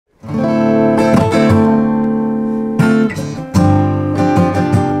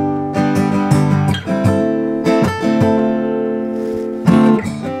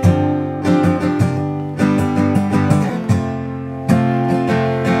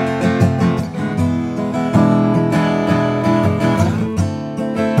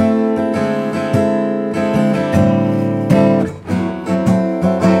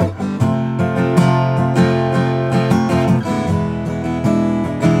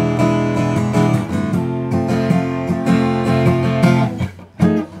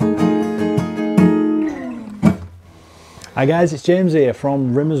Hi guys, it's James here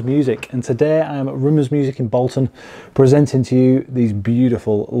from Rimmer's Music, and today I am at Rimmer's Music in Bolton presenting to you these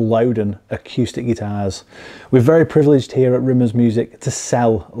beautiful Lowden acoustic guitars. We're very privileged here at Rimmer's Music to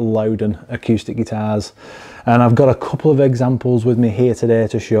sell Lowden acoustic guitars, and I've got a couple of examples with me here today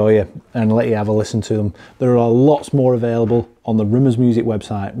to show you and let you have a listen to them. There are lots more available on the Rimmer's Music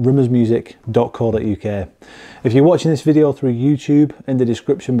website, rimmersmusic.co.uk. If you're watching this video through YouTube, in the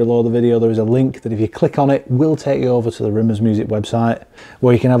description below the video there is a link that if you click on it will take you over to the Rimmer's Music website,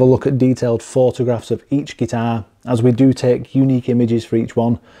 where you can have a look at detailed photographs of each guitar, as we do take unique images for each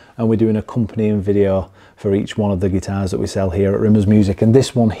one, and we're doing an accompanying video for each one of the guitars that we sell here at Rimmer's Music. And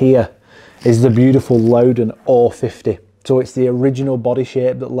this one here is the beautiful Lowden 050. So it's the original body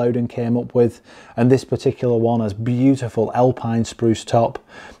shape that Lowden came up with, and this particular one has beautiful alpine spruce top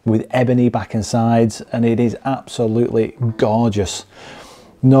with ebony back and sides, and it is absolutely gorgeous.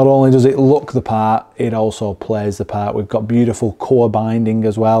 Not only does it look the part, it also plays the part. We've got beautiful core binding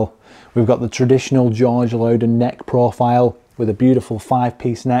as well. We've got the traditional George Lowden neck profile with a beautiful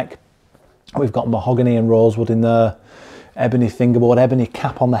 5-piece neck. We've got mahogany and rosewood in there, ebony fingerboard, ebony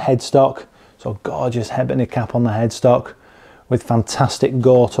cap on the headstock. So gorgeous ebony cap on the headstock with fantastic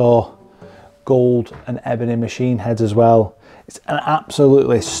Goto gold and ebony machine heads as well. It's an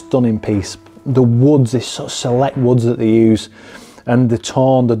absolutely stunning piece. The woods, this sort of select woods that they use, and the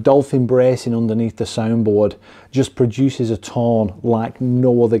tone, the dolphin bracing underneath the soundboard just produces a tone like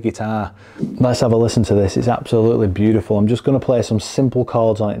no other guitar. Let's have a listen to this. It's absolutely beautiful. I'm just going to play some simple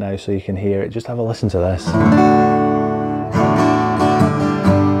chords on it now so you can hear it. Just have a listen to this.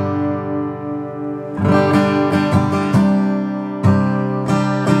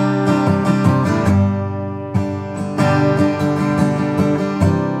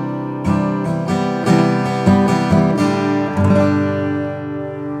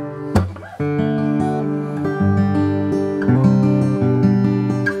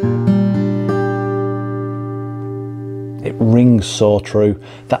 It rings so true.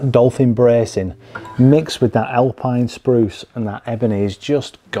 That dolphin bracing mixed with that alpine spruce and that ebony is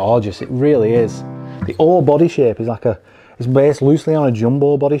just gorgeous. It really is. The O body shape is it's based loosely on a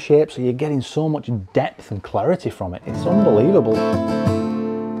jumbo body shape, so you're getting so much depth and clarity from it. It's unbelievable.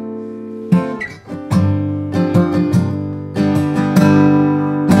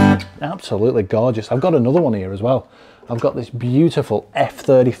 Absolutely gorgeous. I've got another one here as well. I've got this beautiful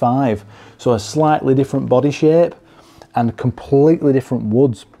F35, so a slightly different body shape and completely different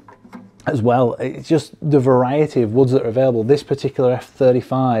woods as well. It's just the variety of woods that are available. This particular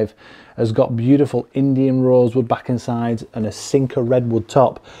F35 has got beautiful Indian rosewood back and sides and a Sinker redwood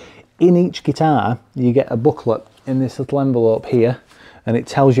top. In each guitar you get a booklet in this little envelope here, and it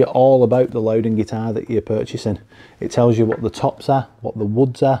tells you all about the Lowden guitar that you're purchasing. It tells you what the tops are, what the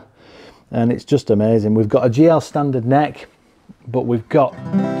woods are, and it's just amazing. We've got a GL standard neck, but we've got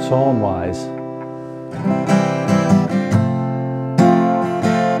tone wise,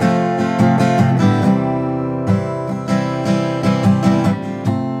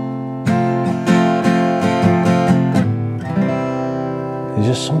 it's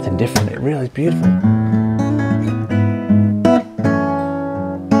just something different. It really is beautiful.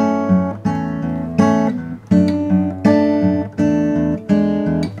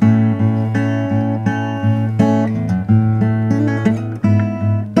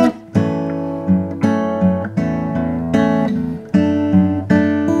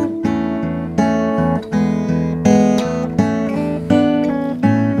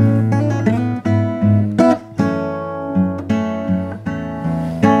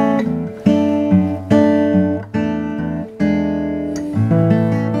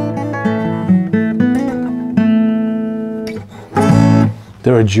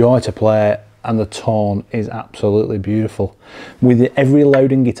 They're a joy to play, and the tone is absolutely beautiful. With every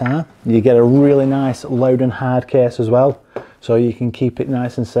Lowden guitar you get a really nice Lowden hard case as well, so you can keep it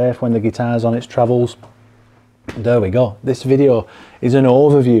nice and safe when the guitar's on its travels. There we go. This video is an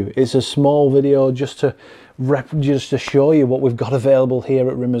overview. It's a small video just to show you what we've got available here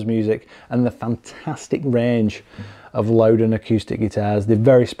at Rimmer's Music and the fantastic range of Lowden acoustic guitars. They're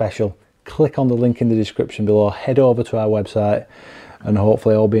very special. Click on the link in the description below, head over to our website, and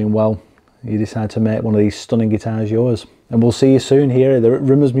hopefully, all being well, you decide to make one of these stunning guitars yours. And we'll see you soon here. They're at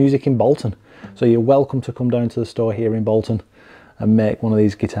Rimmer's Music in Bolton, so you're welcome to come down to the store here in Bolton and make one of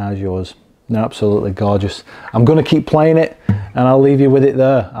these guitars yours. They're absolutely gorgeous. I'm going to keep playing it, and I'll leave you with it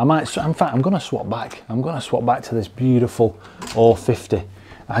there. In fact, I'm going to swap back. I'm going to swap back to this beautiful 050.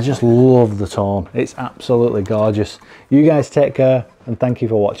 I just love the tone. It's absolutely gorgeous. You guys take care, and thank you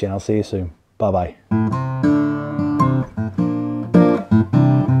for watching. I'll see you soon. Bye bye.